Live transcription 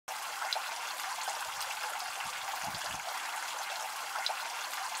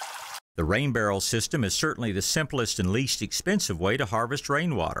The rain barrel system is certainly the simplest and least expensive way to harvest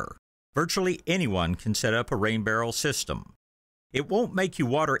rainwater. Virtually anyone can set up a rain barrel system. It won't make you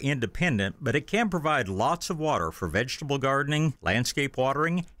water independent, but it can provide lots of water for vegetable gardening, landscape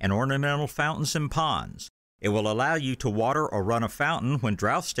watering, and ornamental fountains and ponds. It will allow you to water or run a fountain when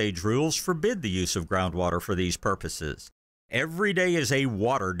drought stage rules forbid the use of groundwater for these purposes. Every day is a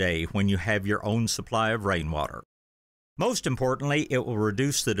water day when you have your own supply of rainwater. Most importantly, it will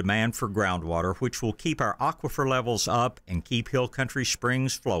reduce the demand for groundwater, which will keep our aquifer levels up and keep hill country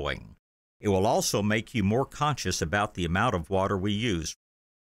springs flowing. It will also make you more conscious about the amount of water we use.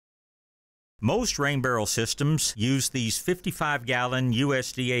 Most rain barrel systems use these 55-gallon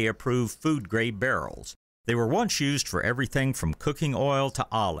USDA-approved food-grade barrels. They were once used for everything from cooking oil to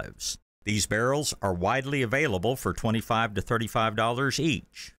olives. These barrels are widely available for $25 to $35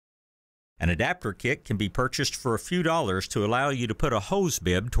 each. An adapter kit can be purchased for a few dollars to allow you to put a hose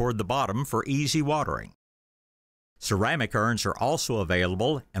bib toward the bottom for easy watering. Ceramic urns are also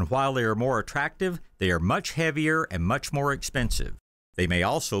available, and while they are more attractive, they are much heavier and much more expensive. They may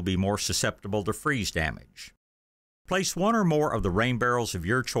also be more susceptible to freeze damage. Place one or more of the rain barrels of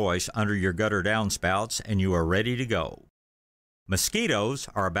your choice under your gutter downspouts and you are ready to go. Mosquitoes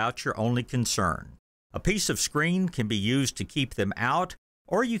are about your only concern. A piece of screen can be used to keep them out,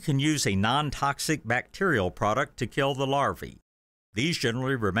 or you can use a non-toxic bacterial product to kill the larvae. These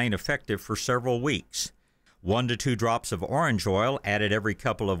generally remain effective for several weeks. 1 to 2 drops of orange oil added every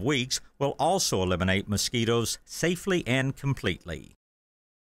couple of weeks will also eliminate mosquitoes safely and completely.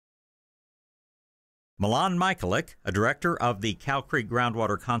 Milan Michalik, a director of the Cow Creek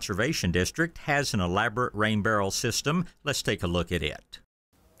Groundwater Conservation District, has an elaborate rain barrel system. Let's take a look at it.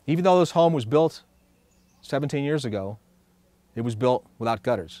 Even though this home was built 17 years ago, it was built without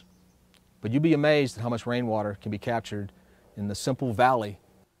gutters. But you'd be amazed at how much rainwater can be captured in the simple valley.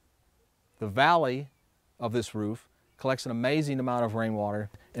 The valley of this roof collects an amazing amount of rainwater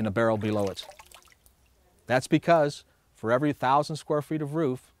in a barrel below it. That's because for every 1,000 square feet of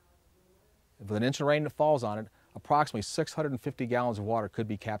roof, with an inch of rain that falls on it, approximately 650 gallons of water could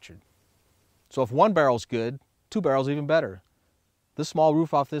be captured. So if one barrel's good, 2 barrels even better. This small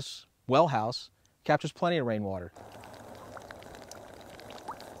roof off this well house captures plenty of rainwater.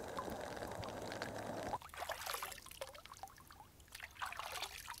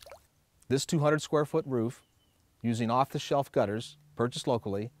 This 200 square foot roof, using off-the-shelf gutters, purchased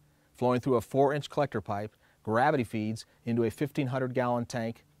locally, flowing through a 4-inch collector pipe, gravity feeds into a 1,500 gallon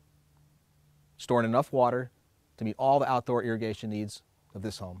tank, storing enough water to meet all the outdoor irrigation needs of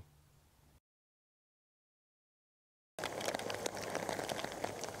this home.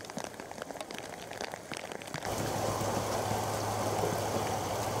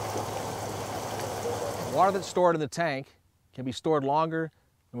 Water that's stored in the tank can be stored longer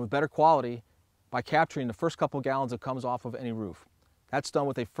and with better quality by capturing the first couple gallons that comes off of any roof. That's done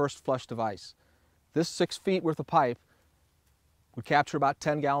with a first flush device. This 6 feet worth of pipe would capture about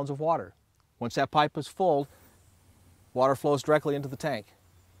 10 gallons of water. Once that pipe is full, water flows directly into the tank.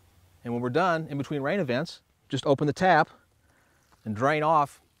 And when we're done, in between rain events, just open the tap and drain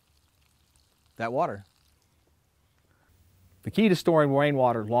off that water. The key to storing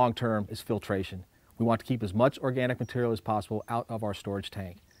rainwater long term is filtration. We want to keep as much organic material as possible out of our storage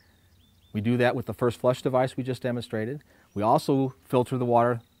tank. We do that with the first flush device we just demonstrated. We also filter the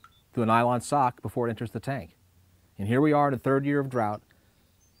water through a nylon sock before it enters the tank. And here we are in the 3rd year of drought,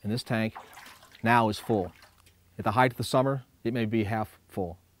 and this tank now is full. At the height of the summer, it may be half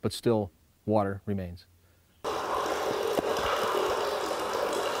full, but still water remains.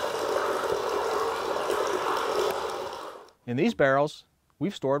 In these barrels,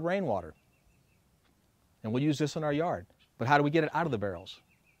 we've stored rainwater. And we'll use this in our yard. But how do we get it out of the barrels?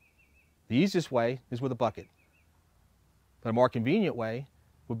 The easiest way is with a bucket. But a more convenient way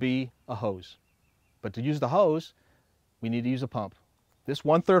would be a hose. But to use the hose, we need to use a pump. This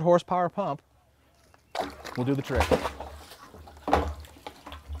 1/3 horsepower pump will do the trick.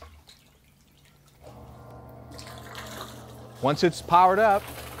 Once it's powered up,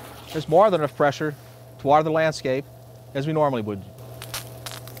 there's more than enough pressure to water the landscape as we normally would.